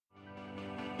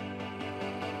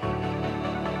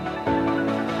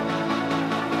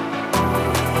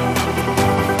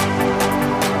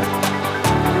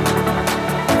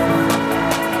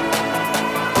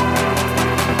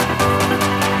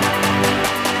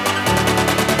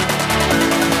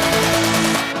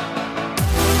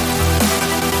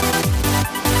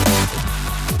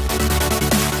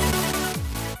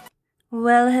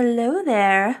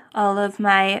all of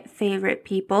my favorite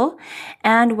people,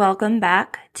 and welcome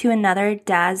back to another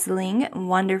dazzling,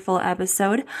 wonderful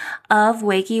episode of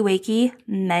Wakey Wakey,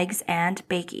 Megs and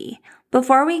Bakey.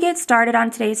 Before we get started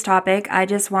on today's topic, I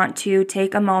just want to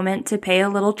take a moment to pay a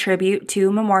little tribute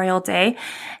to Memorial Day,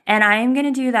 and I am going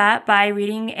to do that by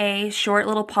reading a short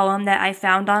little poem that I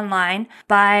found online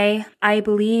by, I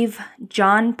believe,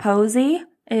 John Posey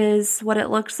is what it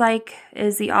looks like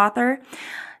is the author,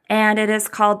 and it is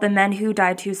called The Men Who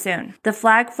Died Too Soon. The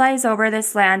flag flies over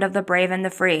this land of the brave and the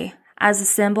free, as a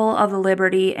symbol of the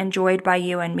liberty enjoyed by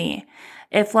you and me.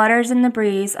 It flutters in the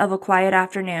breeze of a quiet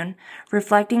afternoon,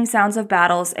 reflecting sounds of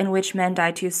battles in which men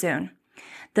died too soon.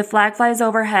 The flag flies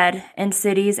overhead in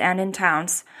cities and in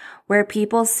towns, where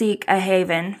people seek a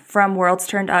haven from worlds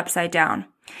turned upside down.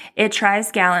 It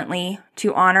tries gallantly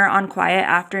to honor on quiet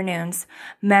afternoons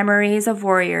memories of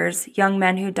warriors, young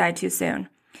men who died too soon.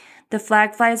 The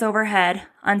flag flies overhead,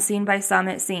 unseen by some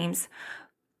it seems,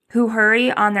 who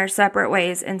hurry on their separate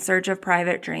ways in search of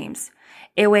private dreams.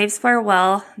 It waves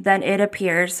farewell, then it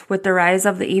appears, with the rise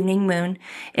of the evening moon.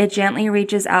 It gently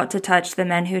reaches out to touch the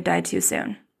men who died too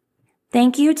soon.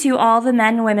 Thank you to all the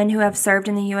men and women who have served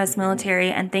in the U.S.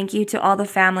 military, and thank you to all the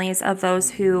families of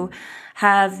those who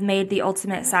have made the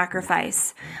ultimate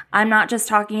sacrifice. I'm not just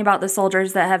talking about the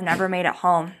soldiers that have never made it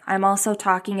home. I'm also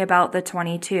talking about the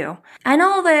 22. I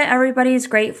know that everybody's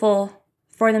grateful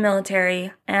for the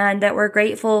military and that we're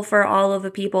grateful for all of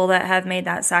the people that have made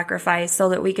that sacrifice so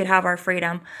that we could have our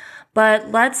freedom.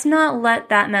 But let's not let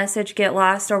that message get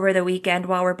lost over the weekend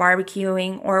while we're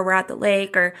barbecuing or we're at the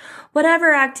lake or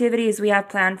whatever activities we have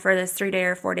planned for this 3-day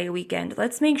or 4-day weekend.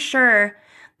 Let's make sure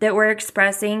that we're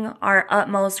expressing our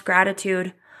utmost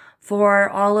gratitude for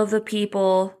all of the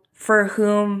people for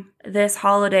whom this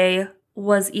holiday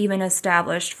was even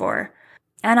established for.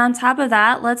 And on top of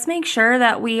that, let's make sure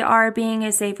that we are being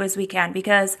as safe as we can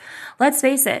because let's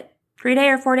face it, 3-day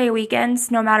or 4-day weekends,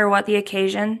 no matter what the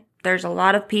occasion, there's a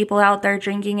lot of people out there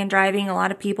drinking and driving, a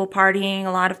lot of people partying,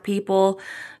 a lot of people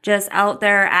just out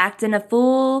there acting a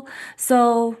fool.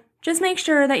 So just make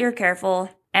sure that you're careful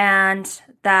and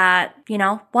that,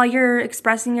 while you're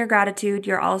expressing your gratitude,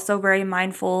 you're also very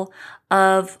mindful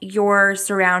of your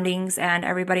surroundings and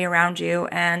everybody around you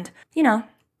and,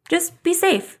 just be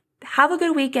safe. Have a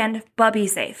good weekend, but be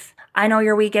safe. I know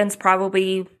your weekend's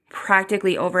probably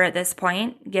practically over at this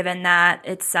point, given that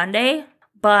it's Sunday,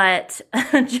 but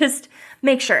just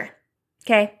make sure,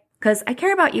 okay? Because I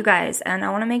care about you guys, and I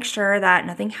want to make sure that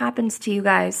nothing happens to you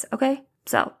guys, okay?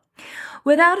 So,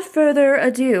 without further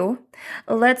ado,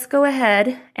 let's go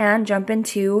ahead and jump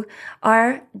into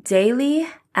our daily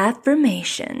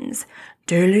affirmations.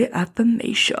 Daily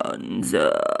affirmations.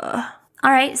 All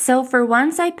right, so for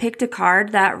once I picked a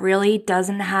card that really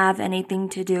doesn't have anything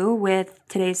to do with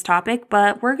today's topic,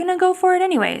 but we're going to go for it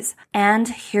anyways. And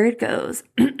here it goes.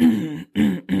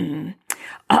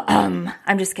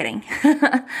 I'm just kidding.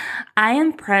 I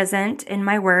am present in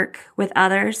my work with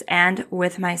others and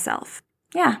with myself.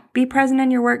 Yeah, be present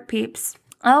in your work, peeps.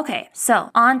 Okay,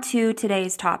 so on to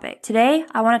today's topic. Today,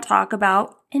 I want to talk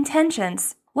about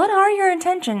intentions. What are your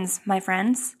intentions, my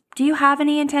friends? Do you have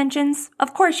any intentions?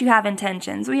 Of course you have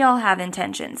intentions. We all have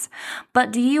intentions. But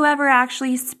do you ever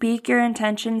actually speak your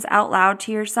intentions out loud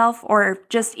to yourself or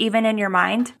just even in your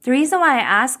mind? The reason why I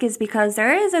ask is because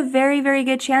there is a very, very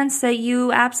good chance that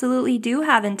you absolutely do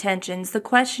have intentions. The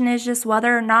question is just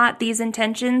whether or not these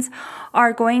intentions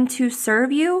are going to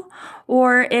serve you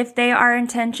or if they are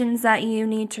intentions that you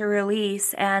need to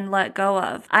release and let go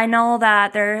of. I know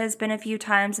that there has been a few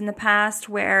times in the past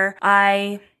where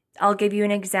I'll give you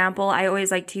an example. I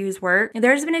always like to use work.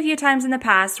 There's been a few times in the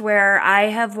past where I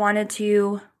have wanted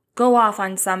to go off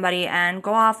on somebody and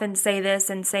go off and say this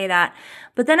and say that.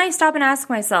 But then I stop and ask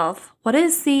myself, what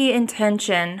is the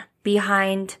intention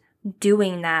behind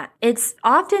doing that? It's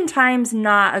oftentimes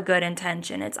not a good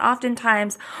intention. It's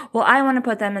oftentimes, well, I want to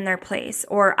put them in their place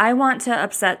or I want to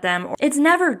upset them. It's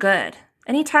never good.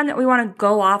 Anytime that we want to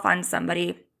go off on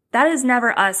somebody, that is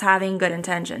never us having good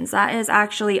intentions. That is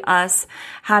actually us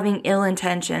having ill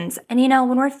intentions. And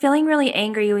when we're feeling really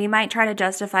angry, we might try to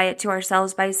justify it to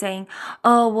ourselves by saying,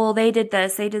 oh, well, they did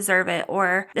this, they deserve it,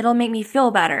 or it'll make me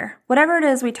feel better. Whatever it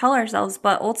is we tell ourselves,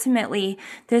 but ultimately,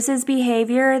 this is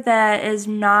behavior that is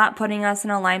not putting us in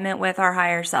alignment with our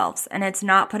higher selves. And it's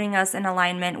not putting us in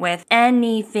alignment with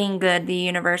anything good the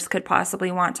universe could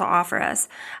possibly want to offer us.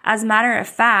 As a matter of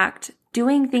fact,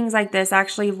 doing things like this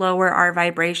actually lower our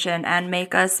vibration and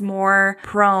make us more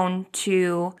prone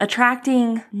to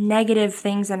attracting negative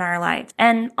things in our life.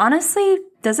 And honestly,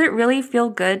 does it really feel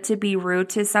good to be rude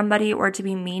to somebody or to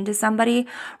be mean to somebody,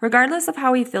 regardless of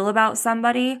how we feel about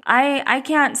somebody? I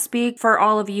can't speak for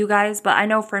all of you guys, but I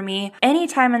know for me,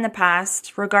 anytime in the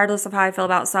past, regardless of how I feel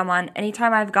about someone,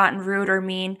 anytime I've gotten rude or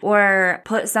mean or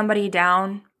put somebody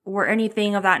down, or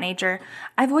anything of that nature,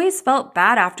 I've always felt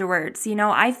bad afterwards.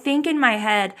 I think in my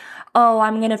head, oh,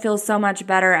 I'm going to feel so much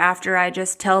better after I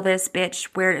just tell this bitch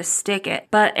where to stick it.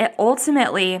 But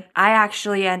ultimately, I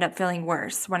actually end up feeling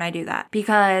worse when I do that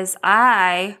because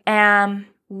I am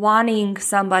wanting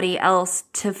somebody else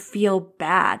to feel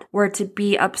bad or to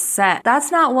be upset.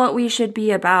 That's not what we should be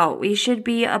about. We should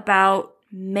be about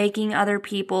making other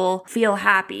people feel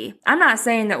happy. I'm not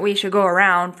saying that we should go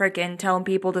around freaking telling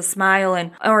people to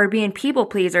smile or being people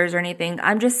pleasers or anything.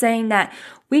 I'm just saying that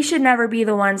we should never be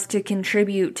the ones to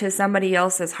contribute to somebody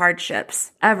else's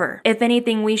hardships, ever. If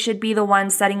anything, we should be the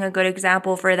ones setting a good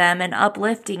example for them and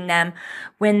uplifting them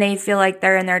when they feel like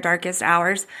they're in their darkest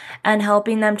hours and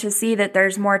helping them to see that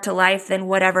there's more to life than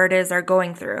whatever it is they're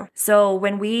going through. So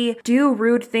when we do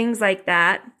rude things like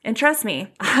that, and trust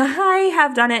me, I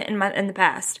have done it in the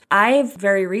past. I've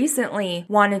very recently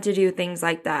wanted to do things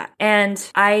like that.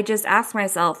 And I just ask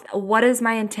myself, what is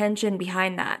my intention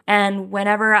behind that? And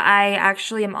whenever I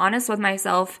actually am honest with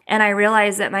myself and I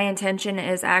realize that my intention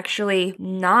is actually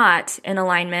not in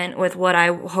alignment with what I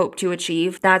hope to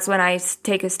achieve, that's when I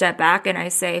take a step back and I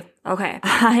say, okay,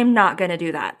 I'm not going to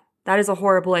do that. That is a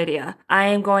horrible idea. I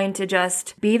am going to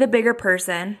just be the bigger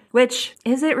person, which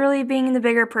is it really being the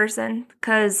bigger person?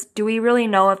 Because do we really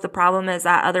know if the problem is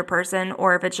that other person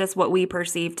or if it's just what we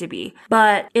perceive to be?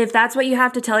 But if that's what you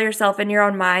have to tell yourself in your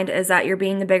own mind is that you're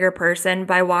being the bigger person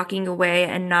by walking away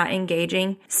and not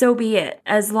engaging, so be it.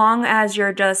 As long as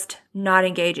you're just not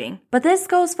engaging. But this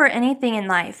goes for anything in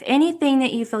life, anything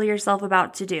that you feel yourself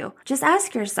about to do. Just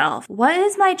ask yourself, what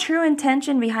is my true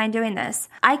intention behind doing this?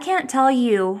 I can't tell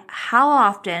you how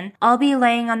often I'll be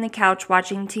laying on the couch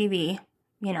watching TV,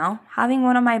 having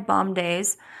one of my bum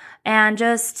days and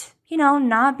just,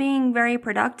 not being very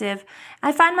productive.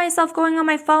 I find myself going on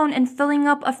my phone and filling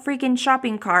up a freaking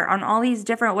shopping cart on all these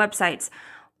different websites.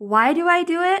 Why do I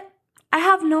do it? I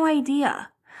have no idea.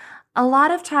 A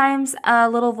lot of times, a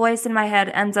little voice in my head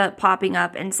ends up popping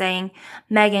up and saying,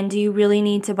 Megan, do you really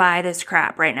need to buy this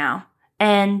crap right now?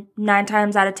 And 9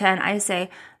 times out of 10, I say,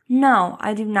 no,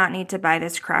 I do not need to buy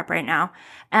this crap right now.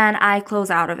 And I close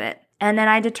out of it. And then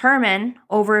I determine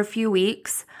over a few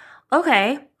weeks,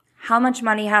 okay, how much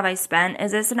money have I spent?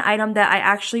 Is this an item that I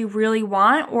actually really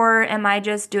want, or am I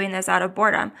just doing this out of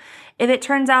boredom? If it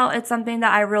turns out it's something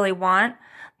that I really want,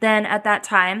 then at that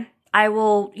time, I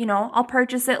will, I'll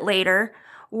purchase it later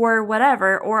or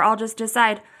whatever, or I'll just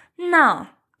decide, no,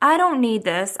 I don't need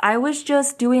this. I was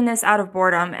just doing this out of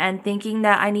boredom and thinking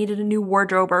that I needed a new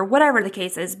wardrobe or whatever the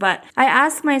case is. But I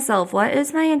ask myself, what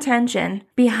is my intention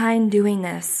behind doing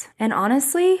this? And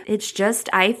honestly, it's just,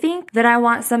 I think that I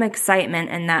want some excitement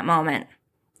in that moment.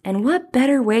 And what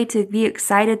better way to be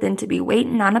excited than to be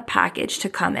waiting on a package to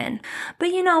come in?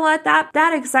 But you know what?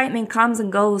 That excitement comes and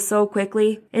goes so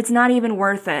quickly. It's not even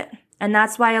worth it. And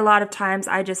that's why a lot of times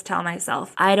I just tell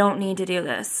myself, I don't need to do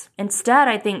this. Instead,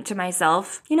 I think to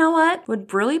myself, you know what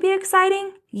would really be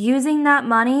exciting? Using that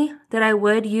money that I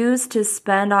would use to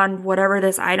spend on whatever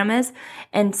this item is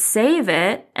and save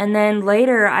it. And then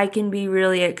later I can be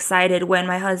really excited when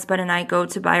my husband and I go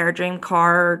to buy our dream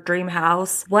car or dream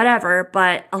house, whatever,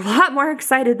 but a lot more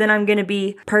excited than I'm going to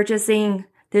be purchasing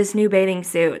this new bathing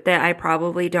suit that I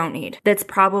probably don't need. That's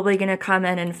probably going to come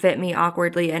in and fit me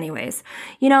awkwardly anyways.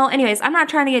 I'm not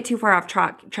trying to get too far off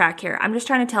track here. I'm just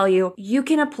trying to tell you, you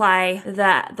can apply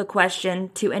the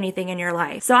question to anything in your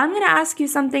life. So I'm going to ask you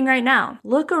something right now.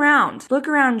 Look around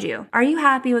you. Are you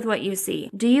happy with what you see?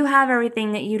 Do you have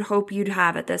everything that you'd hope you'd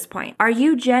have at this point? Are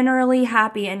you generally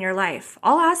happy in your life?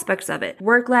 All aspects of it.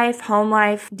 Work life, home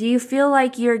life. Do you feel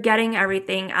like you're getting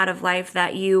everything out of life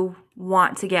that you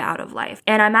want to get out of life?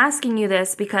 And I'm asking you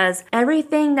this because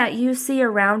everything that you see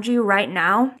around you right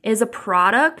now is a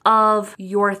product of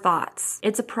your thoughts.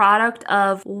 It's a product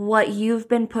of what you've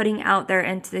been putting out there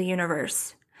into the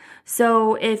universe.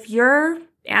 So if your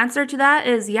answer to that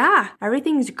is, yeah,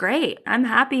 everything's great, I'm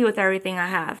happy with everything I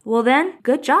have, well then,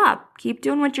 good job. Keep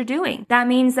doing what you're doing. That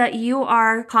means that you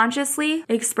are consciously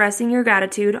expressing your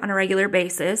gratitude on a regular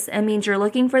basis. It means you're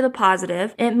looking for the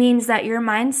positive. It means that your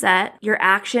mindset, your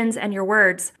actions, and your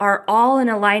words are all in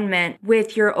alignment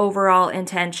with your overall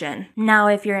intention. Now,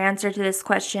 if your answer to this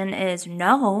question is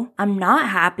no, I'm not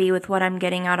happy with what I'm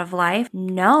getting out of life.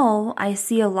 No, I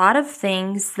see a lot of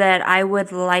things that I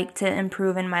would like to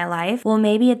improve in my life. Well,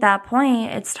 maybe at that point,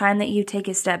 it's time that you take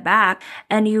a step back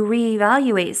and you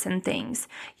reevaluate some things.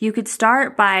 You could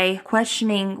start by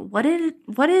questioning what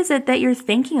is it that you're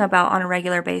thinking about on a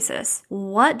regular basis?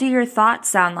 What do your thoughts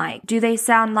sound like? Do they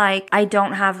sound like, I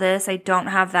don't have this, I don't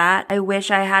have that, I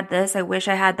wish I had this, I wish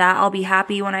I had that, I'll be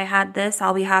happy when I had this,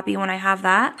 I'll be happy when I have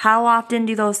that? How often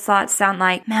do those thoughts sound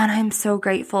like, man, I'm so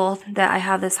grateful that I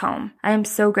have this home. I am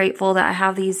so grateful that I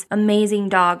have these amazing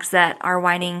dogs that are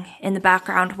whining in the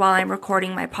background while I'm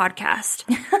recording my podcast.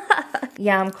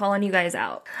 Yeah, I'm calling you guys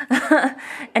out.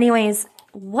 Anyways,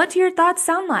 what do your thoughts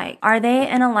sound like? Are they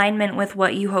in alignment with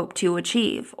what you hope to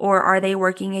achieve, or are they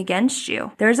working against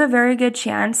you? There's a very good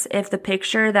chance, if the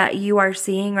picture that you are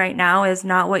seeing right now is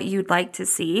not what you'd like to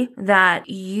see, that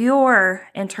your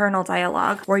internal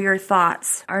dialogue or your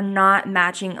thoughts are not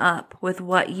matching up with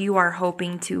what you are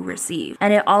hoping to receive.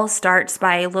 And it all starts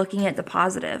by looking at the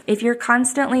positive. If you're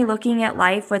constantly looking at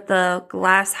life with the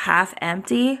glass half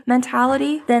empty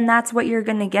mentality, then that's what you're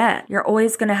going to get. You're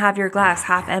always going to have your glass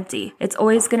half empty. It's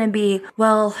always going to be,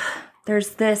 well,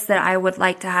 there's this that I would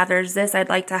like to have. There's this I'd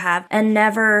like to have. And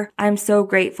never, I'm so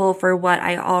grateful for what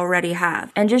I already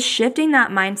have. And just shifting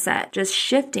that mindset, just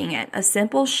shifting it, a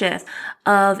simple shift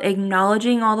of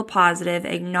acknowledging all the positive,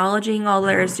 acknowledging all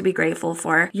there is to be grateful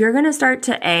for, you're going to start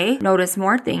to A, notice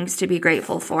more things to be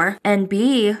grateful for, and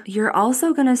B, you're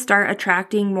also going to start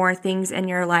attracting more things in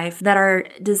your life that are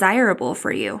desirable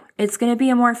for you. It's going to be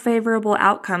a more favorable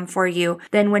outcome for you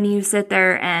than when you sit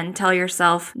there and tell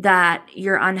yourself that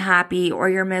you're unhappy or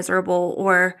you're miserable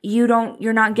or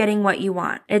you're not getting what you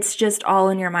want. It's just all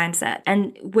in your mindset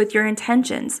and with your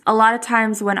intentions. A lot of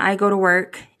times when I go to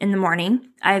work in the morning,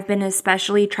 I've been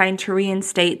especially trying to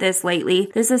reinstate this lately.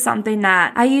 This is something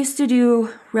that I used to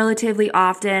do relatively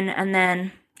often, and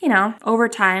then over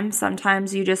time,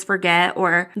 sometimes you just forget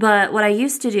but what I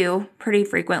used to do pretty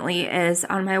frequently is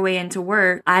on my way into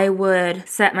work, I would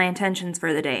set my intentions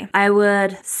for the day. I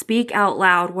would speak out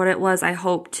loud what it was I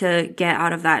hoped to get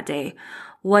out of that day,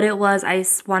 what it was I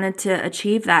wanted to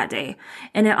achieve that day.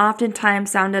 And it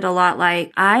oftentimes sounded a lot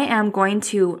like, I am going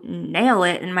to nail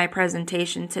it in my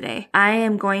presentation today. I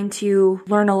am going to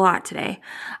learn a lot today.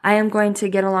 I am going to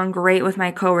get along great with my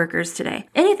coworkers today.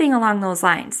 Anything along those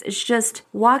lines. It's just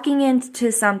walking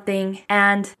into something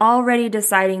and already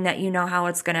deciding that you know how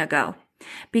it's going to go.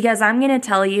 Because I'm going to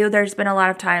tell you, there's been a lot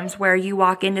of times where you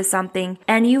walk into something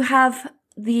and you have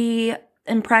the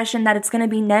impression that it's going to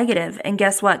be negative. And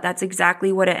guess what? That's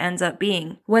exactly what it ends up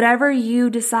being. Whatever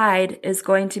you decide is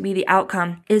going to be the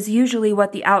outcome is usually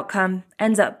what the outcome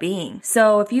ends up being.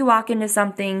 So if you walk into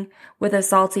something with a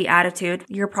salty attitude,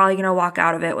 you're probably going to walk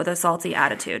out of it with a salty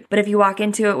attitude. But if you walk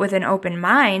into it with an open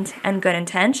mind and good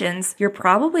intentions, you're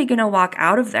probably going to walk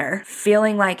out of there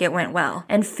feeling like it went well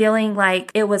and feeling like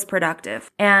it was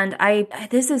productive. And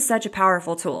this is such a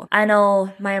powerful tool. I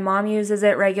know my mom uses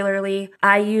it regularly.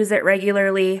 I use it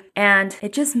regularly, and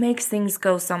it just makes things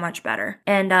go so much better.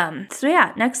 And so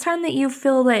yeah, next time that you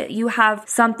feel that you have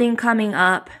something coming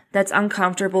up that's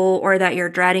uncomfortable or that you're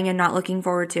dreading and not looking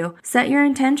forward to, set your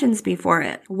intentions before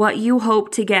it. What you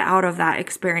hope to get out of that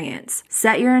experience.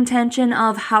 Set your intention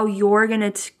of how you're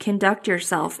going to conduct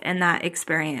yourself in that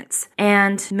experience.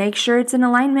 And make sure it's in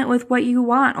alignment with what you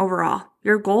want overall.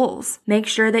 Your goals. Make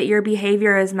sure that your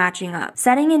behavior is matching up.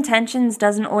 Setting intentions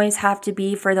doesn't always have to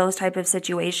be for those type of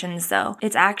situations though.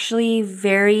 It's actually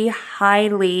very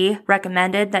highly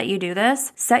recommended that you do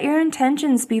this. Set your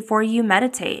intentions before you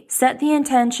meditate. Set the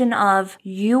intention of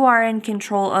you are in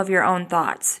control of your own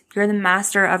thoughts. You're the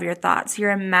master of your thoughts.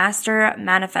 You're a master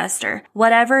manifester.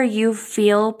 Whatever you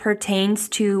feel pertains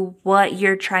to what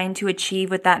you're trying to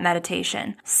achieve with that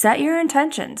meditation. Set your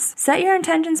intentions. Set your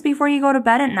intentions before you go to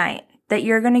bed at night. That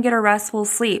you're going to get a restful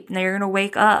sleep and that you're going to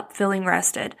wake up feeling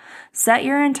rested. Set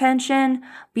your intention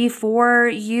before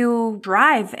you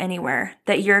drive anywhere,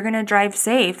 that you're going to drive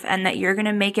safe and that you're going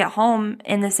to make it home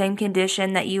in the same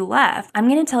condition that you left. I'm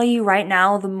going to tell you right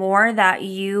now, the more that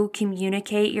you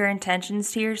communicate your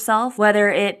intentions to yourself, whether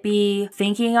it be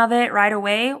thinking of it right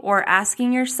away or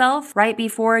asking yourself right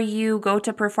before you go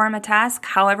to perform a task,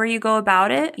 however you go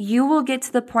about it, you will get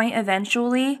to the point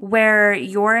eventually where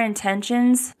your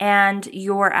intentions and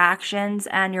your actions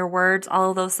and your words, all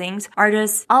of those things are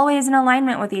just always always in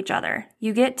alignment with each other.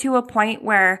 You get to a point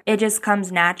where it just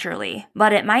comes naturally,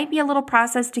 but it might be a little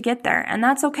process to get there, and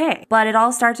that's okay. But it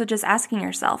all starts with just asking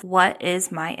yourself, what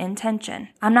is my intention?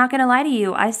 I'm not going to lie to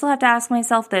you. I still have to ask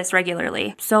myself this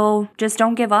regularly. So just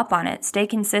don't give up on it. Stay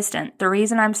consistent. The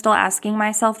reason I'm still asking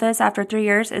myself this after 3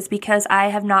 years is because I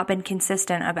have not been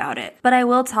consistent about it. But I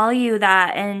will tell you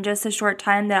that in just a short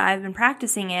time that I've been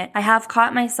practicing it, I have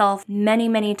caught myself many,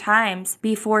 many times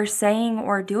before saying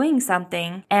or doing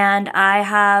something, and I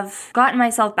have gotten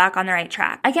myself back on the right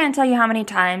track. I can't tell you how many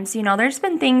times, there's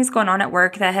been things going on at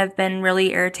work that have been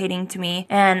really irritating to me,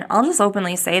 and I'll just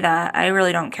openly say that. I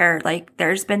really don't care. Like,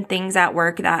 there's been things at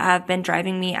work that have been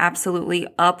driving me absolutely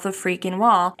up the freaking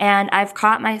wall, and I've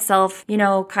caught myself,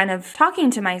 kind of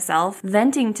talking to myself,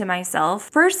 venting to myself.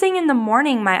 First thing in the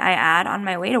morning, might I add, on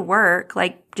my way to work,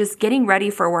 like, just getting ready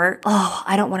for work. Oh,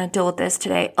 I don't want to deal with this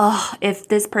today. Oh, if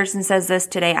this person says this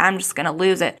today, I'm just going to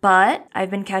lose it. But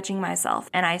I've been catching myself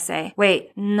and I say,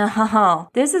 wait, no,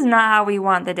 this is not how we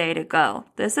want the day to go.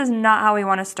 This is not how we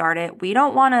want to start it. We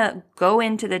don't want to go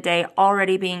into the day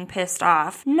already being pissed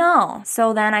off. No.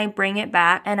 So then I bring it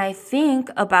back and I think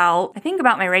about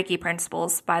my Reiki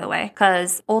principles, by the way,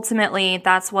 because ultimately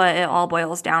that's what it all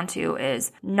boils down to,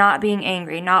 is not being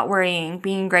angry, not worrying,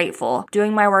 being grateful,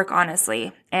 doing my work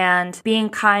honestly, and being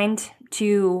kind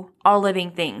to all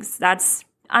living things.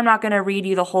 I'm not going to read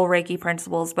you the whole Reiki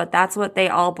principles, but that's what they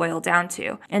all boil down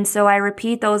to. And so I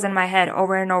repeat those in my head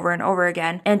over and over and over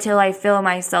again until I feel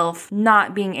myself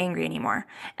not being angry anymore.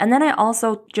 And then I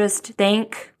also just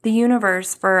thank the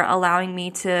universe for allowing me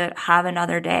to have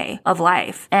another day of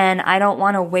life. And I don't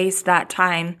want to waste that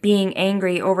time being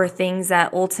angry over things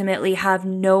that ultimately have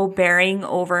no bearing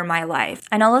over my life.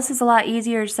 I know this is a lot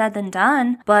easier said than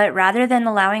done, but rather than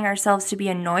allowing ourselves to be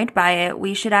annoyed by it,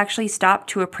 we should actually stop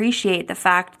to appreciate the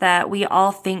fact that we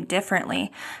all think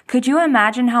differently. Could you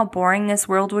imagine how boring this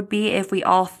world would be if we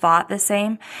all thought the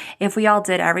same? If we all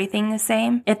did everything the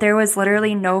same? If there was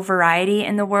literally no variety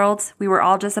in the world, we were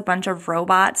all just a bunch of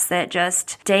robots that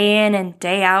just day in and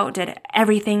day out did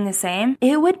everything the same,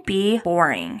 it would be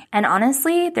boring. And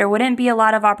honestly, there wouldn't be a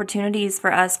lot of opportunities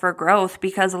for us for growth,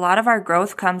 because a lot of our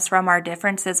growth comes from our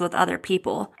differences with other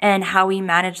people and how we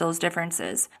manage those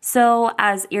differences. So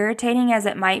as irritating as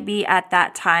it might be at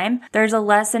that time, there's a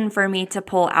lesson for me to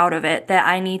pull out of it that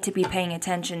I need to be paying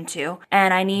attention to.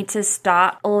 And I need to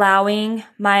stop allowing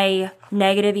my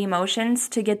negative emotions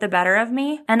to get the better of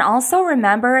me. And also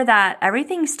remember that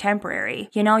everything's temporary.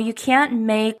 You can't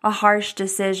make a harsh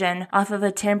decision off of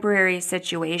a temporary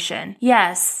situation.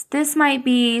 Yes, this might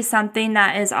be something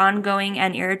that is ongoing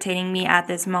and irritating me at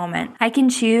this moment. I can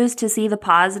choose to see the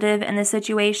positive in the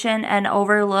situation and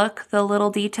overlook the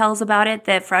little details about it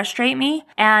that frustrate me.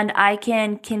 And I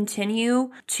can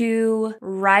continue to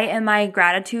write in my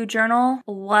gratitude journal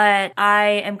what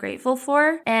I am grateful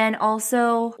for, and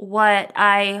also what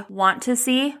I want to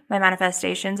see, my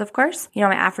manifestations, of course,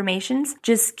 my affirmations.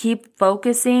 Just keep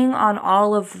focusing on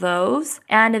all of those,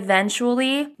 and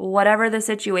eventually whatever the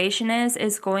situation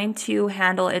is going to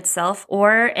handle itself,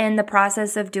 or in the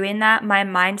process of doing that, my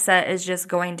mindset is just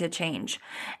going to change.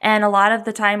 And a lot of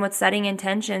the time with setting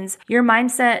intentions, your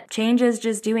mindset changes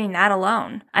just doing that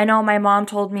alone. I know my mom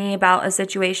told me about a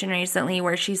situation recently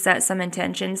where she set some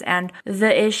intentions and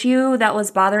the issue that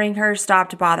was bothering her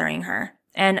stopped bothering her.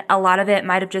 And a lot of it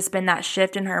might have just been that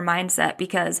shift in her mindset,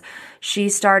 because she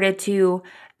started to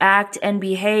act and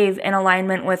behave in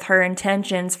alignment with her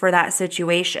intentions for that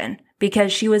situation,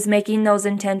 because she was making those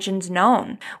intentions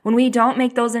known. When we don't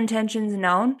make those intentions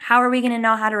known, how are we going to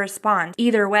know how to respond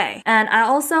either way? And I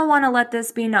also want to let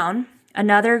this be known.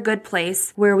 Another good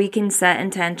place where we can set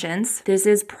intentions. This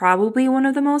is probably one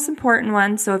of the most important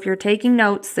ones. So if you're taking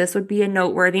notes, this would be a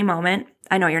noteworthy moment.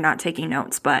 I know you're not taking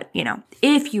notes, but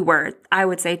if you were, I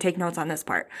would say take notes on this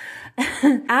part.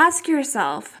 Ask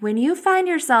yourself, when you find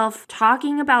yourself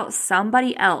talking about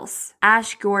somebody else,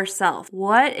 ask yourself,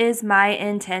 what is my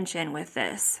intention with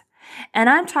this? And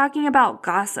I'm talking about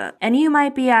gossip. And you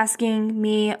might be asking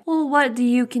me, well, what do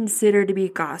you consider to be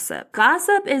gossip?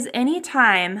 Gossip is any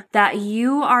time that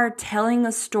you are telling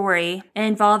a story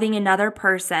involving another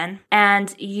person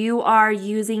and you are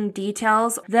using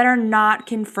details that are not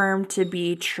confirmed to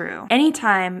be true.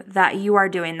 Anytime that you are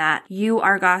doing that, you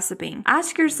are gossiping.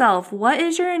 Ask yourself, what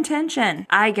is your intention?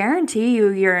 I guarantee you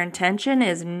your intention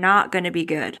is not going to be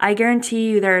good. I guarantee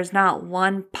you there is not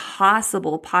one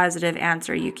possible positive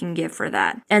answer you can give for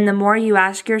that. And the more you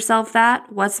ask yourself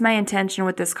that, what's my intention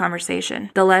with this conversation?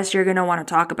 The less you're going to want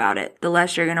to talk about it. The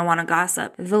less you're going to want to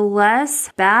gossip. The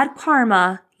less bad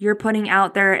karma you're putting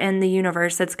out there in the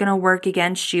universe that's going to work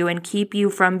against you and keep you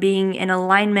from being in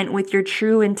alignment with your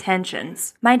true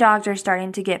intentions. My dogs are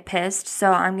starting to get pissed,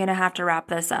 so I'm going to have to wrap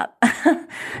this up.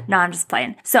 No, I'm just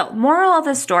playing. So, moral of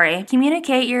the story,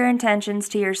 communicate your intentions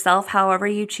to yourself however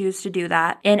you choose to do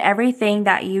that in everything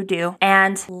that you do,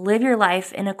 and live your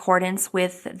life in accordance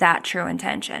with that true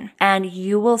intention. And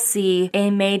you will see a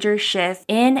major shift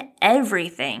in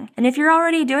everything. And if you're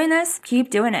already doing this, keep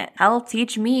doing it. Hell,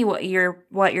 teach me what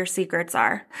your secrets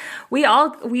are. We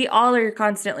all are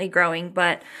constantly growing,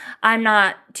 but I'm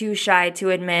not too shy to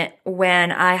admit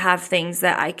when I have things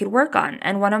that I could work on.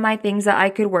 And one of my things that I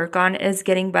could work on is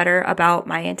getting better about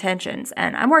my intentions.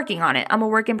 And I'm working on it. I'm a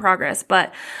work in progress,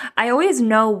 but I always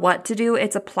know what to do.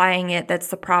 It's applying it that's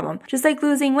the problem. Just like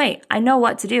losing weight. I know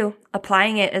what to do.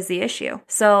 Applying it is the issue.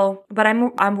 So, but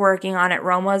I'm working on it.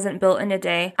 Rome wasn't built in a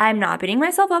day. I'm not beating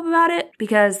myself up about it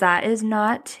because that is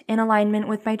not in alignment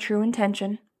with my true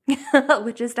intention.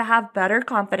 Which is to have better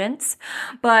confidence,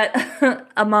 but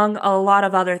among a lot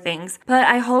of other things. But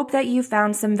I hope that you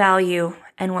found some value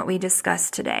in what we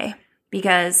discussed today,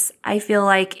 because I feel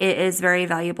like it is very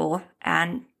valuable,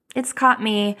 and it's caught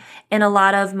me in a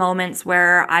lot of moments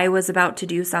where I was about to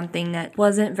do something that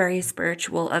wasn't very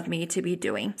spiritual of me to be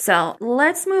doing. So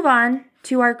let's move on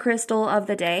to our crystal of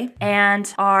the day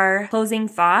and our closing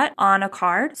thought on a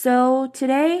card. So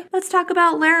today, let's talk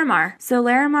about Larimar. So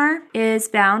Larimar is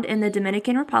found in the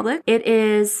Dominican Republic. It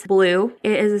is blue.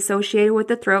 It is associated with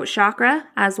the throat chakra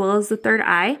as well as the third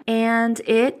eye, and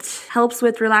it helps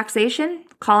with relaxation,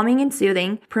 calming and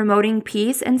soothing, promoting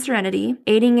peace and serenity,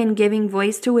 aiding in giving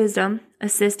voice to wisdom,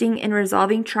 assisting in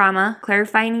resolving trauma,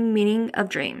 clarifying meaning of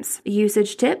dreams.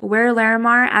 Usage tip: wear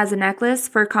Larimar as a necklace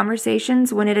for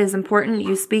conversations when it is important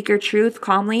you speak your truth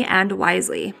calmly and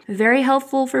wisely. Very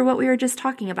helpful for what we were just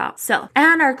talking about. So,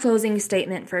 and our closing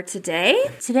statement for today.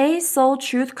 Today's Soul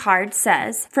Truth card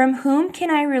says, "From whom can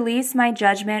I release my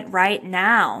judgment right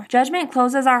now?" Judgment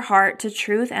closes our heart to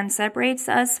truth and separates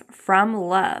us from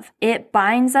love. It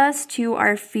binds us to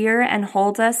our fear and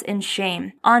holds us in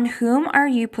shame. On whom are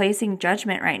you placing judgment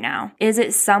right now? Is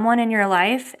it someone in your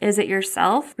life? Is it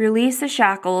yourself? Release the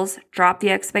shackles, drop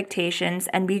the expectations,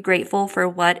 and be grateful for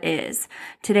what is.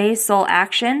 Today's soul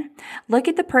action: look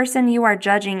at the person you are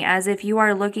judging as if you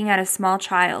are looking at a small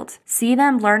child. See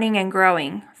them learning and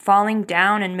growing, falling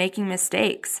down and making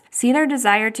mistakes. See their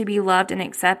desire to be loved and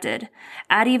accepted.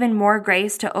 Add even more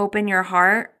grace to open your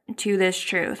heart to this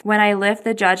truth. When I lift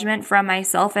the judgment from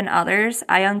myself and others,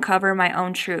 I uncover my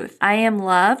own truth. I am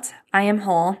loved, I am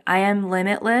whole, I am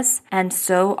limitless, and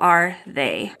so are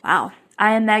they. Wow.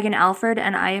 I am Megan Alford,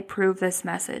 and I approve this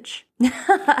message.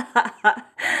 That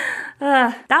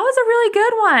was a really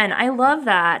good one. I love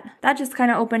that. That just kind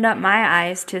of opened up my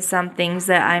eyes to some things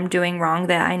that I'm doing wrong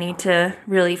that I need to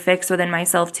really fix within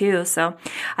myself too. So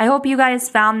I hope you guys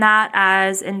found that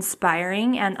as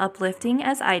inspiring and uplifting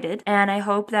as I did. And I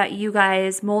hope that you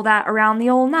guys mull that around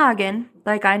the old noggin,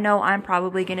 like I know I'm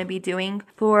probably going to be doing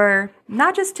for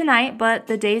not just tonight, but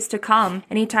the days to come.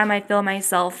 Anytime I feel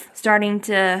myself starting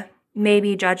to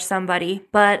maybe judge somebody.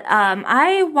 But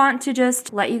I want to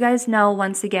just let you guys know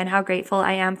once again how grateful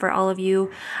I am for all of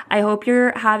you. I hope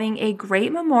you're having a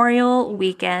great Memorial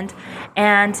weekend,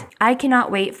 and I cannot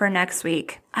wait for next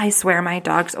week. I swear my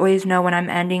dogs always know when I'm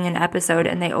ending an episode,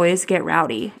 and they always get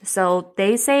rowdy. So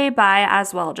they say bye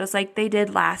as well, just like they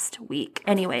did last week.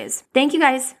 Anyways, thank you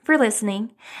guys for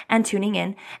listening and tuning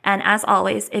in. And as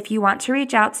always, if you want to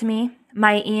reach out to me,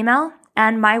 my email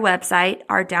and my website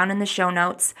are down in the show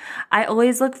notes. I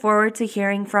always look forward to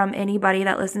hearing from anybody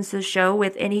that listens to the show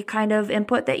with any kind of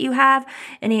input that you have,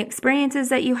 any experiences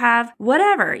that you have,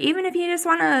 whatever. Even if you just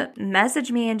want to message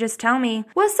me and just tell me,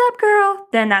 "What's up, girl?"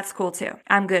 then that's cool too.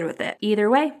 I'm good with it. Either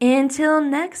way, until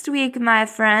next week, my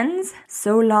friends,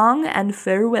 so long and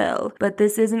farewell. But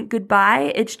this isn't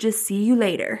goodbye, it's just see you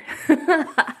later.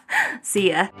 See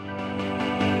ya.